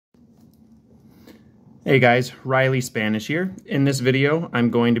Hey guys, Riley Spanish here. In this video, I'm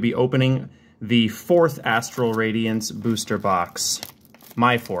going to be opening the 4th Astral Radiance booster box.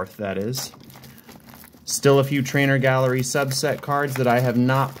 My 4th, that is. Still a few Trainer Gallery subset cards that I have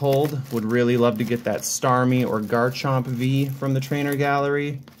not pulled. Would really love to get that Starmie or Garchomp V from the Trainer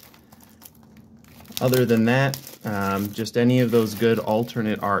Gallery. Other than that, just any of those good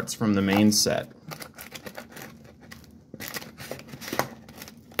alternate arts from the main set.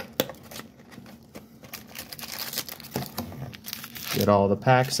 Get all the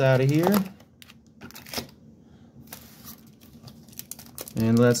packs out of here.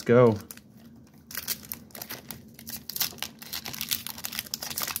 And let's go.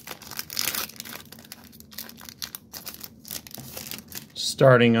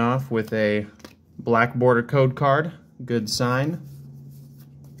 Starting off with a black border code card, good sign.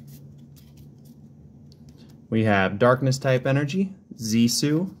 We have Darkness type energy,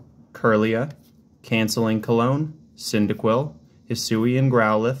 Zissou, Kirlia, Canceling Cologne, Cyndaquil, Hisuian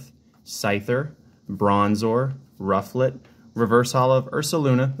Growlithe, Scyther, Bronzor, Rufflet, Reverse Holo of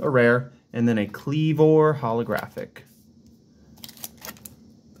Ursaluna, a rare, and then a Cleavor holographic.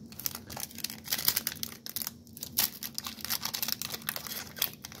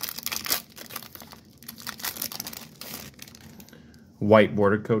 White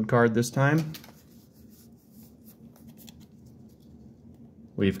border code card this time.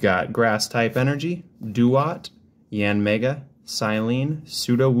 We've got Grass type energy, Duat, Yanmega, Silene,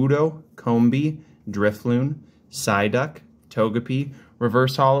 Sudowoodo, Combee, Drifloon, Psyduck, Togepi,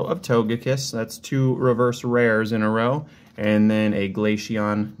 Reverse Holo of Togekiss, that's 2 reverse rares in a row, and then a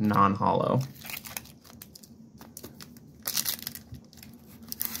Glaceon non-holo.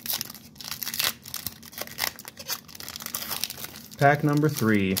 Pack number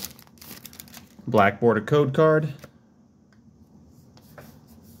 3. Black border code card.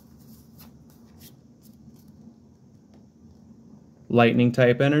 Lightning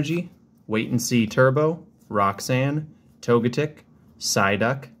type energy, Wait and See Turbo, Roxanne, Togetic,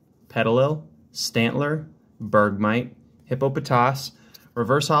 Psyduck, Petalil, Stantler, Bergmite, Hippopotas,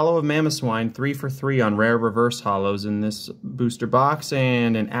 Reverse Holo of Mamoswine, 3 for 3 on rare reverse holos in this booster box,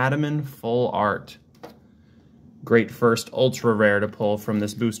 and an Adaman full art. Great first ultra rare to pull from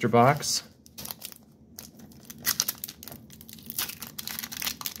this booster box.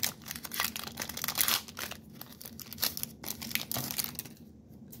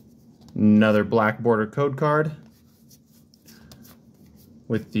 Another black border code card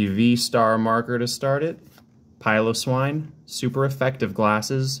with the V-Star marker to start it. Piloswine, Super Effective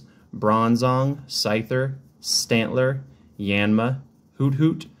Glasses, Bronzong, Scyther, Stantler, Yanma, Hoot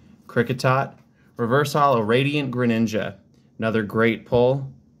Hoot, Kricketot, Reverse Holo Radiant Greninja. Another great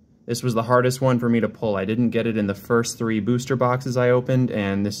pull. This was the hardest one for me to pull. I didn't get it in the first 3 booster boxes I opened,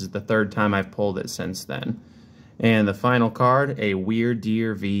 and this is the 3rd time I've pulled it since then. And the final card, a Weird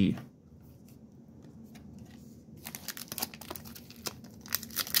Deer V.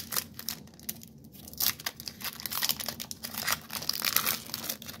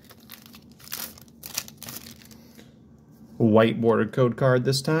 White bordered code card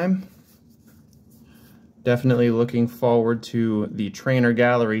this time. Definitely looking forward to the Trainer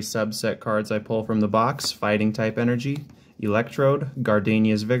Gallery subset cards I pull from the box. Fighting type energy, Electrode,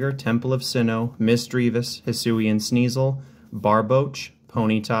 Gardenia's Vigor, Temple of Sinnoh, Misdreavus, Hisuian Sneasel, Barboach,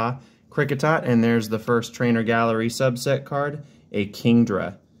 Ponyta, Kricketot, and there's the first Trainer Gallery subset card, a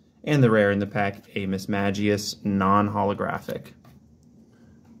Kingdra. And the rare in the pack, a Mismagius non-holographic.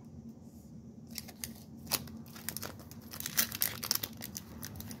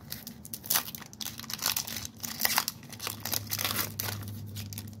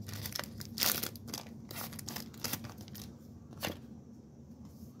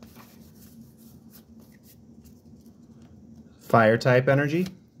 Fire type energy,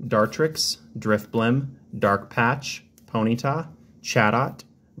 Dartrix, Drifblim, Dark Patch, Ponyta, Chatot,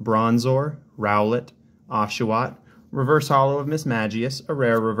 Bronzor, Rowlet, Oshawott, Reverse Holo of Mismagius, a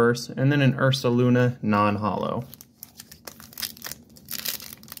rare reverse, and then an Ursaluna non-holo.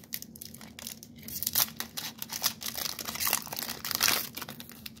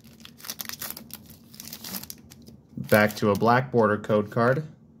 Back to a black border code card.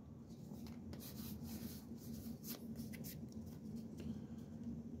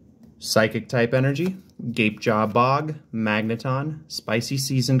 Psychic type energy, Gapejaw Bog, Magneton, Spicy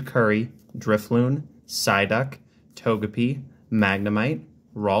Seasoned Curry, Drifloon, Psyduck, Togepi, Magnemite,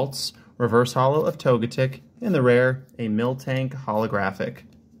 Ralts, Reverse Holo of Togetic, and the rare, a Miltank holographic.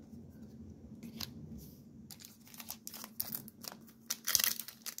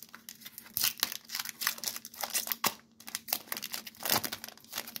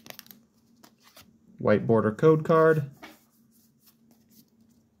 white border code card,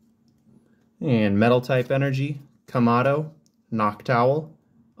 and metal type energy, Kamado, Noctowl,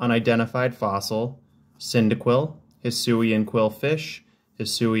 unidentified fossil, Cyndaquil, Hisuian Quillfish,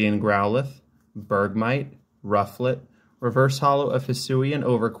 Hisuian Growlithe, Bergmite, Rufflet, reverse holo of Hisuian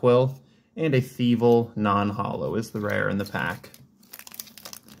Overquill, and a Thievul non-holo is the rare in the pack.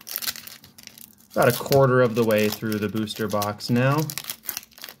 About a quarter of the way through the booster box now.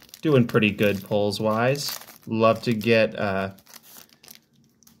 Doing pretty good pulls-wise. Love to get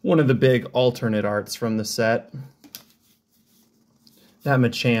one of the big alternate arts from the set. That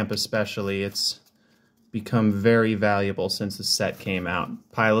Machamp especially, it's become very valuable since the set came out.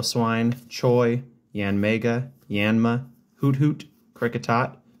 Piloswine, Choi, Yanmega, Yanma, Hoot,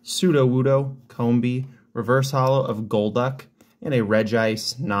 Kricketot, Sudowoodo, Combee, reverse holo of Golduck, and a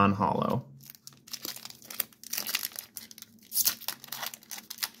Regice non-holo.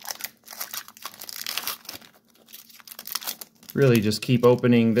 Really just keep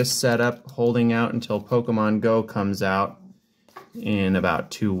opening this setup, holding out until Pokemon Go comes out in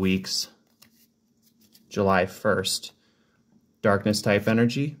about 2 weeks. July 1st. Darkness type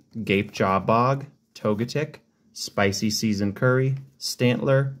energy, Gapejaw Bog, Togetic, Spicy Seasoned Curry,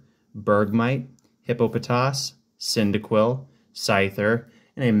 Stantler, Bergmite, Hippopotas, Cyndaquil, Scyther,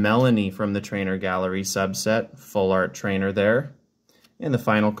 and a Melanie from the Trainer Gallery subset, full art trainer there. And the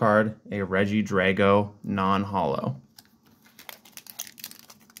final card, a Regidrago non-holo.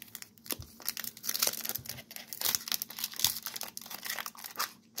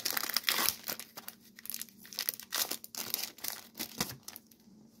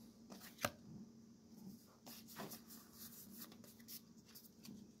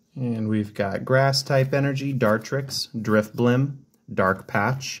 And we've got Grass type energy, Dartrix, Drifblim, Dark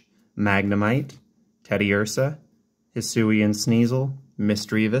Patch, Magnemite, Teddiursa, Hisuian Sneasel,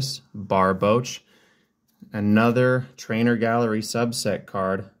 Misdreavus, Barboach, another Trainer Gallery subset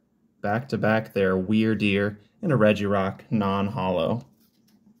card, back to back there, Weirdeer, and a Regirock non-holo.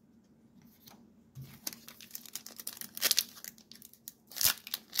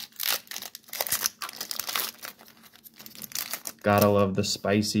 Gotta love the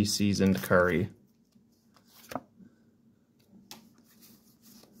spicy seasoned curry.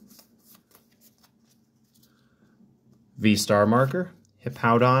 V-Star marker,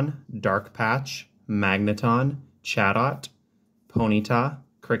 Hippowdon, Dark Patch, Magneton, Chatot, Ponyta,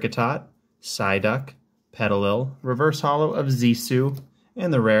 Kricketot, Psyduck, Petalil, reverse holo of Zissou,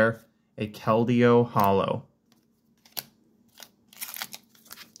 and the rare, a Keldeo holo.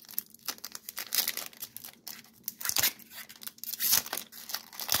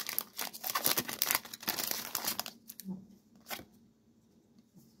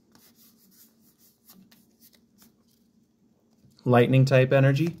 Lightning type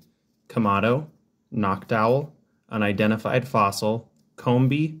energy, Kamado, Noctowl, unidentified fossil,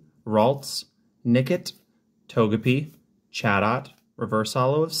 Combee, Ralts, Nickit, Togepi, Chatot, reverse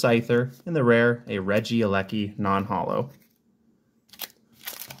holo of Scyther, and the rare, a Regieleki non-holo.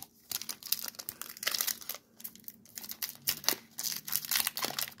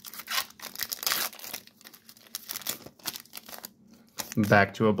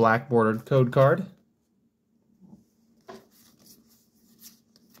 Back to a black bordered code card.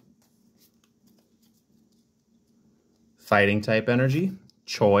 Fighting type energy,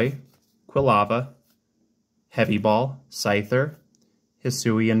 Choi, Quilava, Heavy Ball, Scyther,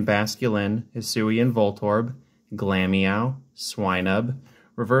 Hisuian Basculin, Hisuian Voltorb, Glameow, Swinub,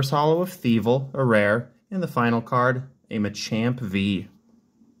 reverse holo of Thievul, a rare, and the final card, a Machamp V.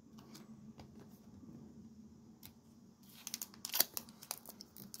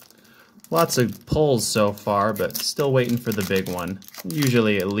 Lots of pulls so far, but still waiting for the big one.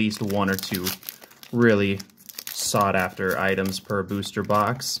 Usually at least one or two really sought after items per booster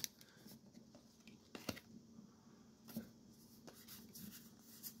box.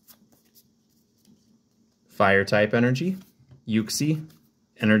 Fire type energy, Uxie,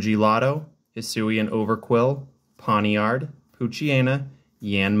 Energy Lotto, Hisuian Overquill, Pawniard, Poochyena,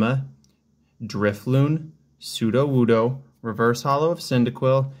 Yanma, Drifloon, Sudowoodo, reverse holo of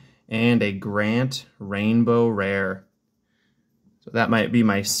Cyndaquil, and a Grant Rainbow Rare. So that might be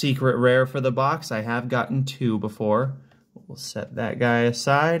my secret rare for the box. I have gotten 2 before. We'll set that guy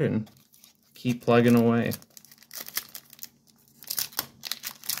aside and keep plugging away.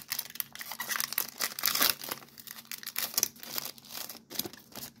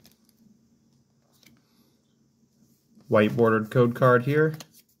 White bordered code card here.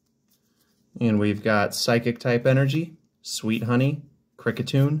 And we've got Psychic type energy, Sweet Honey,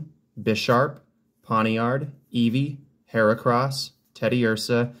 Kricketune, Bisharp, Pawniard, Eevee, Heracross,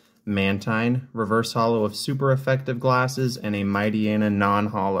 Teddiursa, Mantine, reverse holo of super effective glasses, and a Mightyena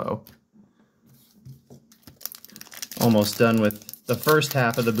non-holo. Almost done with the first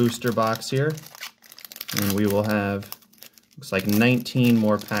half of the booster box here. And we will have, looks like 19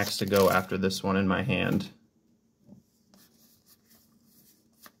 more packs to go after this one in my hand.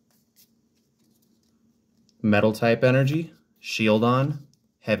 Metal type energy, Shieldon,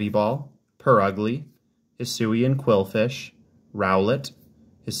 Heavy Ball, Purugly, Hisuian Quillfish, Rowlet,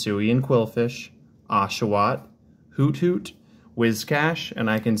 Hisuian Quillfish, Oshawott, Hoot Hoot, Whiscash, and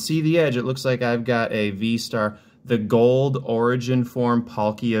I can see the edge. It looks like I've got a V-Star, the Gold Origin Form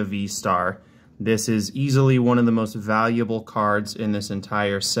Palkia V-Star. This is easily one of the most valuable cards in this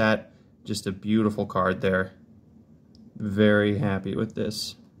entire set. Just a beautiful card there. Very happy with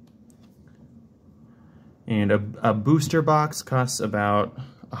this. And a booster box costs about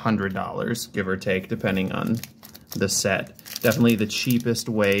 $100, give or take, depending on the set. Definitely the cheapest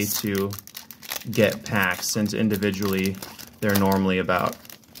way to get packs, since individually they're normally about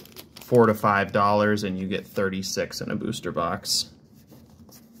 $4 to $5 and you get 36 in a booster box.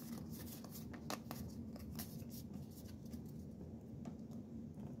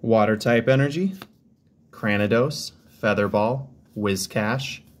 Water type energy, Cranidos, Featherball,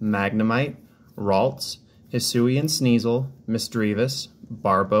 Whiscash, Magnemite, Ralts, Hisuian Sneasel, Misdreavus,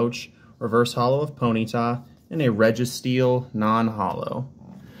 Barboach, reverse holo of Ponyta, and a Registeel non-holo.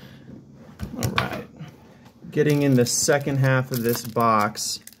 Alright, getting in the second half of this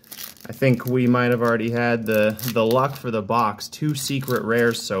box, I think we might have already had the luck for the box. 2 secret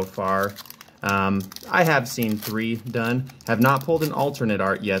rares so far. I have seen 3 done. Have not pulled an alternate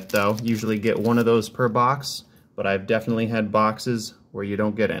art yet though. Usually get one of those per box, but I've definitely had boxes where you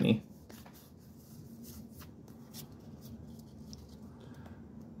don't get any.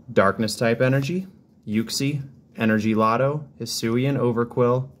 Darkness type energy, Uxie, Energy Lotto, Hisuian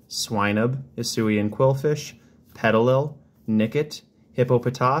Overquill, Swinub, Hisuian Quillfish, Petalil, Nickit,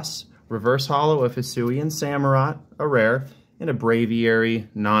 Hippopotas, reverse holo of Hisuian Samurott, a rare, and a Braviary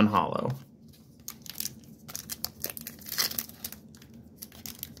non-holo.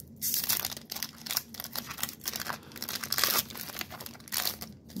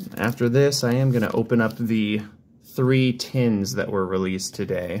 After this, I am going to open up the 3 tins that were released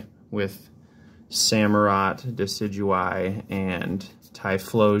today with Samurott, Decidueye, and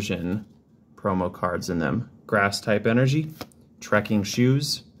Typhlosion promo cards in them. Grass type energy, Trekking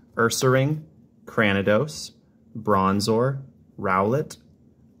Shoes, Ursaring, Cranidos, Bronzor, Rowlet,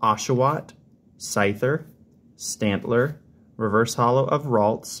 Oshawott, Scyther, Stantler, reverse holo of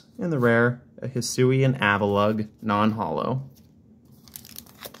Ralts, and the rare, a Hisuian Avalugg non-holo.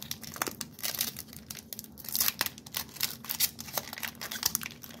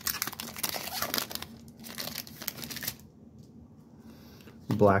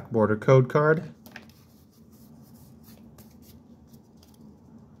 Black border code card,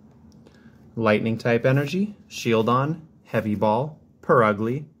 Lightning type energy, Shieldon, Heavy Ball,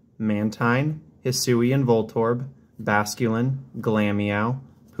 Purugly, Mantine, Hisuian Voltorb, Basculin, Glameow,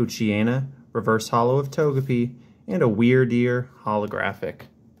 Poochyena, reverse holo of Togepi, and a Weirdeer holographic.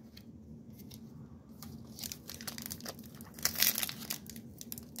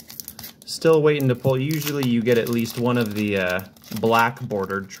 Still waiting to pull. Usually you get at least one of the black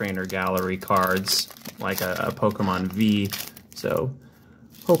bordered trainer gallery cards, like a Pokemon V, so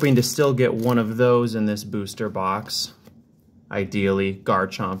hoping to still get one of those in this booster box. Ideally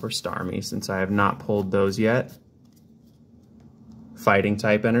Garchomp or Starmie, since I have not pulled those yet. Fighting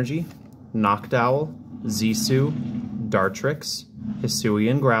type energy, Noctowl, Zissou, Dartrix,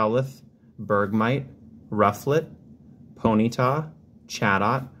 Hisuian Growlithe, Bergmite, Rufflet, Ponyta,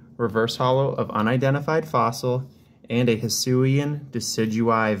 Chatot, reverse holo of Unidentified Fossil, and a Hisuian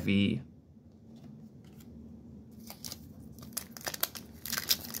Decidueye V.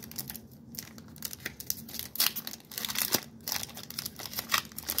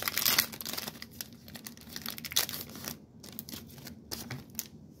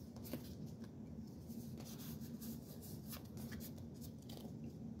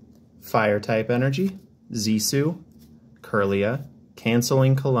 Fire type energy, Zissou, Kirlia,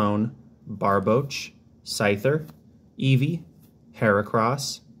 Canceling Cologne, Barboach, Scyther, Eevee,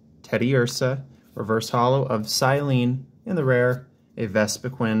 Heracross, Teddiursa, reverse holo of Silene, and the rare, a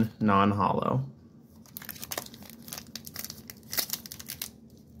Vespiquen non-holo.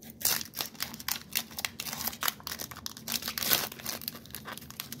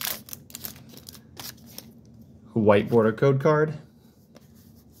 White border code card.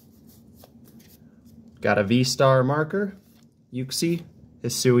 Got a V-Star marker, Uxie,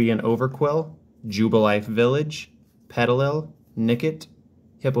 Hisuian Overquill, Jubilife Village, Petalil, Nickit,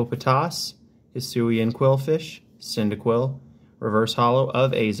 Hippopotas, Hisuian Quillfish, Cyndaquil, Reverse Hollow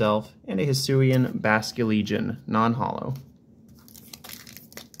of Azelf, and a Hisuian Basculegion, non-hollow.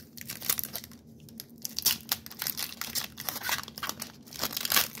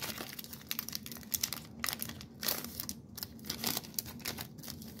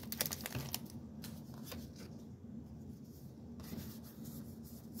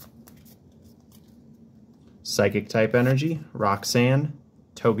 Psychic type energy, Roxanne,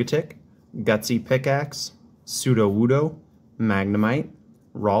 Togetic, Gutsy Pickaxe, Sudowoodo, Magnemite,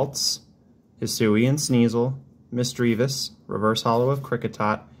 Ralts, Hisuian Sneasel, Misdreavus, Reverse Hollow of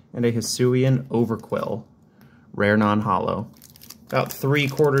Kricketot, and a Hisuian Overquill, rare non-hollow. About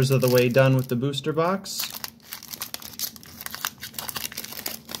 3/4 of the way done with the booster box.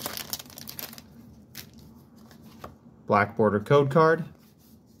 Black border code card.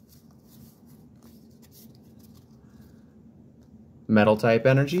 Metal type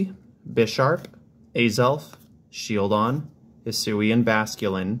energy, Bisharp, Azelf, Shieldon, Hisuian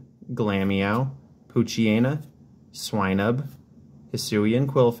Basculin, Glameow, Poochyena, Swinub, Hisuian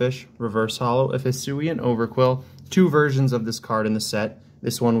Quillfish, Reverse Hollow of Hisuian Overquill. 2 versions of this card in the set.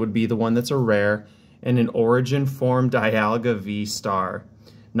 This one would be the one that's a rare, and an Origin Form Dialga V-Star.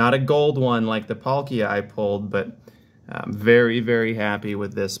 Not a gold one like the Palkia I pulled, but I'm very, very happy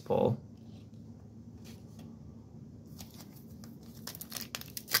with this pull.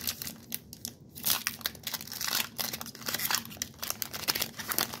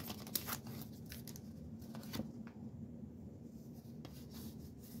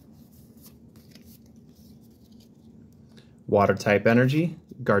 Water type energy,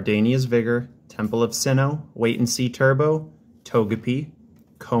 Gardenia's Vigor, Temple of Sinnoh, Wait and See Turbo, Togepi,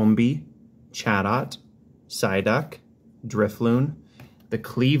 Combee, Chatot, Psyduck, Drifloon, the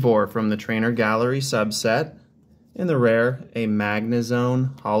Cleavor from the Trainer Gallery subset, and the rare, a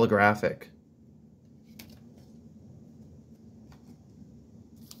Magnezone holographic.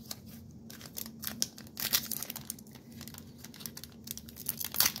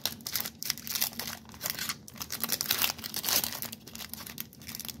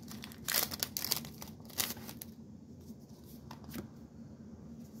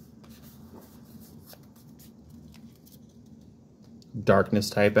 Darkness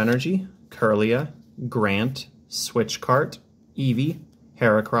type energy, Kirlia, Grant, Switchcart, Eevee,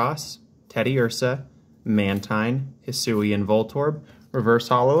 Heracross, Teddiursa, Mantine, Hisuian Voltorb, Reverse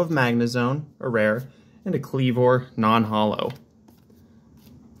Hollow of Magnezone, a rare, and a Cleavor non-hollow.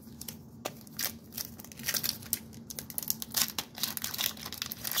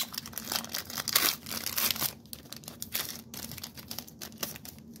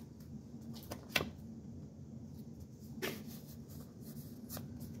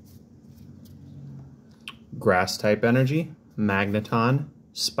 Grass type energy, Magneton,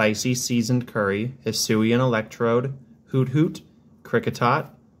 Spicy Seasoned Curry, Hisuian Electrode, Hoot, Kricketot,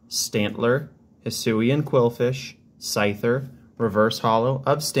 Stantler, Hisuian Quillfish, Scyther, Reverse Hollow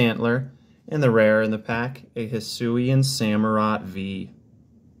of Stantler, and the rare in the pack, a Hisuian Samurott V.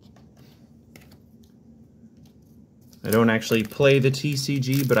 I don't actually play the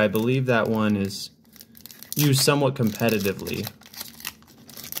TCG, but I believe that one is used somewhat competitively.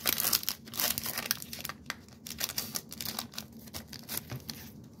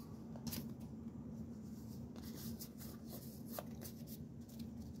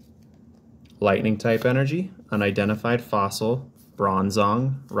 Lightning type energy, Unidentified Fossil,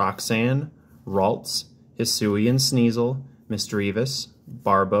 Bronzong, Roxanne, Ralts, Hisuian Sneasel, Misdreavus,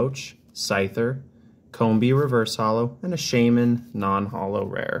 Barboach, Scyther, Combee Reverse Hollow, and a Shaman non-hollow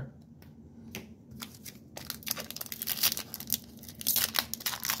rare.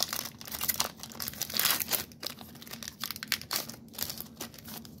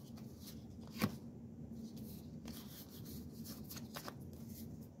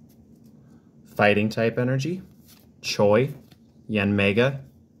 Fighting type energy, Choi, Yanmega,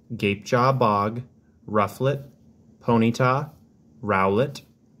 Gapejaw Bog, Rufflet, Ponyta, Rowlet,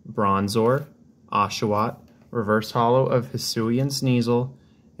 Bronzor, Oshawott, Reverse Hollow of Hisuian Sneasel,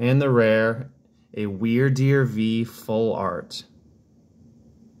 and the rare, a Weirdeer V Full Art.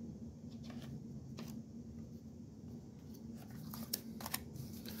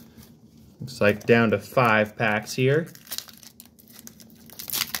 Looks like down to 5 packs here.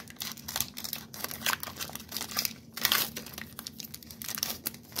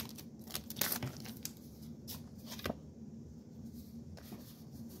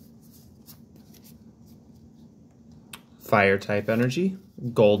 Fire type energy,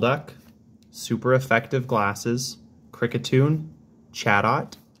 Golduck, Super Effective Glasses, Kricketune,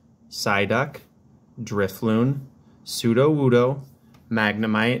 Chatot, Psyduck, Drifloon, Sudowoodo,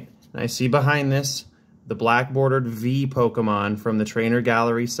 Magnemite. And I see behind this the black bordered V Pokemon from the Trainer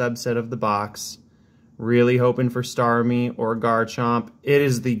Gallery subset of the box. Really hoping for Starmie or Garchomp. It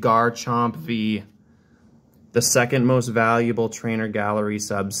is the Garchomp V, the second most valuable Trainer Gallery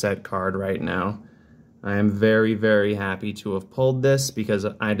subset card right now. I am very, very happy to have pulled this because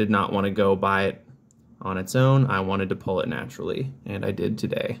I did not want to go buy it on its own. I wanted to pull it naturally, and I did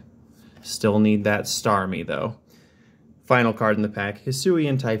today. Still need that Starmie, though. Final card in the pack,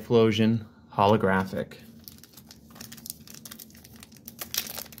 Hisuian Typhlosion, holographic.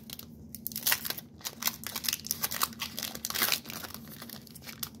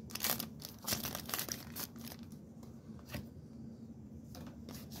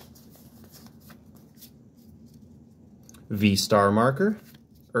 V-Star Marker,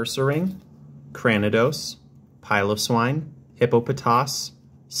 Ursaring, Cranidos, Piloswine, Hippopotas,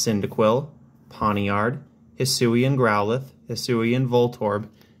 Cyndaquil, Pawniard, Hisuian Growlithe, Hisuian Voltorb,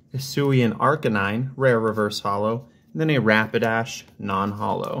 Hisuian Arcanine, rare reverse holo, and then a Rapidash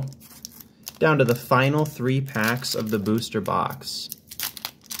non-holo. Down to the final 3 packs of the booster box.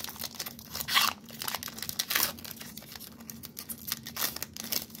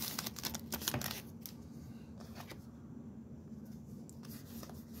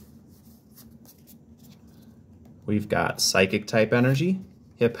 We've got Psychic type Energy,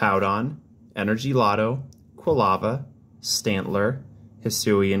 Hippowdon, Energy Lotto, Quilava, Stantler,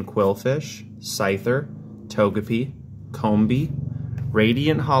 Hisuian Quillfish, Scyther, Togepi, Combee,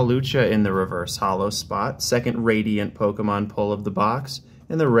 Radiant Hawlucha in the reverse holo spot, second Radiant Pokemon pull of the box,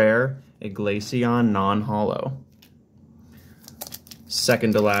 and the rare, a Glaceon non-holo.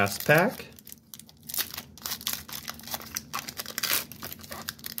 Second to last pack.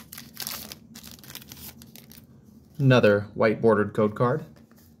 Another white bordered code card.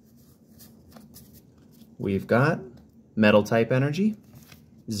 We've got Metal type Energy,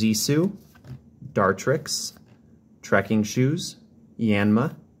 Zissou, Dartrix, Trekking Shoes,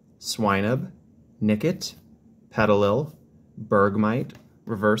 Yanma, Swinub, Nickit, Petalil, Bergmite,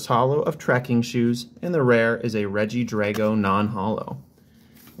 reverse holo of Trekking Shoes, and the rare is a Regidrago non-holo.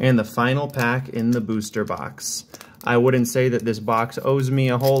 And the final pack in the booster box. I wouldn't say that this box owes me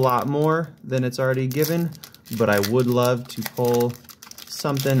a whole lot more than it's already given, but I would love to pull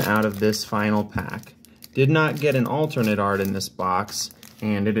something out of this final pack. Did not get an alternate art in this box,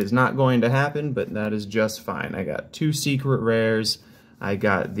 and it is not going to happen, but that is just fine. I got 2 secret rares. I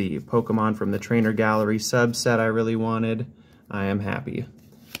got the Pokemon from the Trainer Gallery subset I really wanted. I am happy.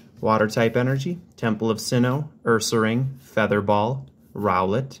 Water type Energy, Temple of Sinnoh, Ursaring, Featherball,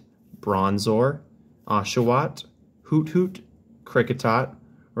 Rowlet, Bronzor, Oshawott, Hoot, Kricketot,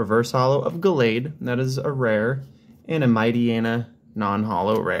 reverse holo of Gallade, that is a rare, and a Mightyena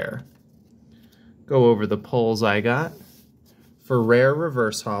non-holo rare. Go over the pulls I got. For rare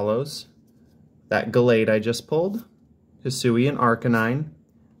reverse holos, that Gallade I just pulled, Hisuian Arcanine,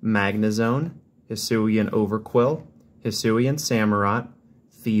 Magnezone, Hisuian Overquill, Hisuian Samurott,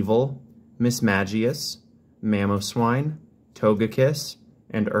 Thievul, Mismagius, Mamoswine, Togekiss,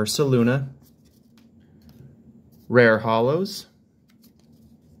 and Ursaluna. Rare holos,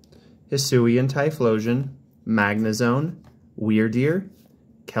 Hisuian Typhlosion, Magnezone, Weirdeer,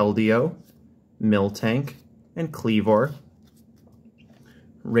 Keldeo, Miltank, and Kleavor.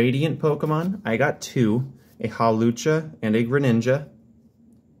 Radiant Pokemon, I got 2, a Hawlucha and a Greninja.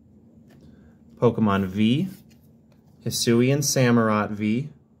 Pokemon V, Hisuian Samurott V,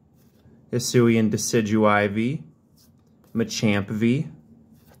 Hisuian Decidueye V, Machamp V,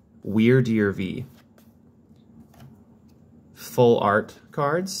 Weirdeer V. Full art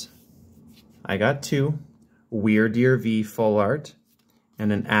cards, I got 2, Weirdeer V full art,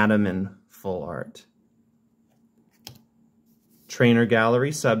 and an Adaman full art. Trainer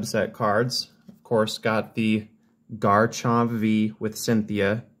Gallery subset cards, of course, got the Garchomp V with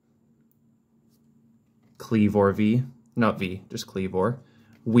Cynthia, Kleavor V, not V, just Kleavor,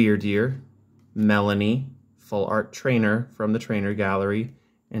 Weirdeer, Melanie, full art trainer from the Trainer Gallery,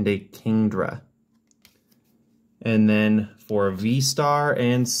 and a Kingdra. And then for V-Star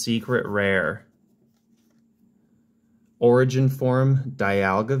and Secret Rare, Origin Form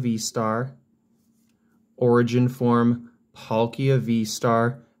Dialga V-Star, Origin Form Palkia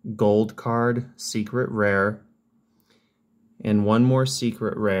V-Star Gold Card Secret Rare, and one more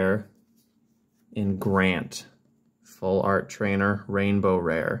Secret Rare in Grant, Full Art Trainer Rainbow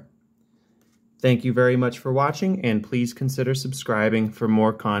Rare. Thank you very much for watching, and please consider subscribing for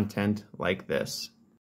more content like this.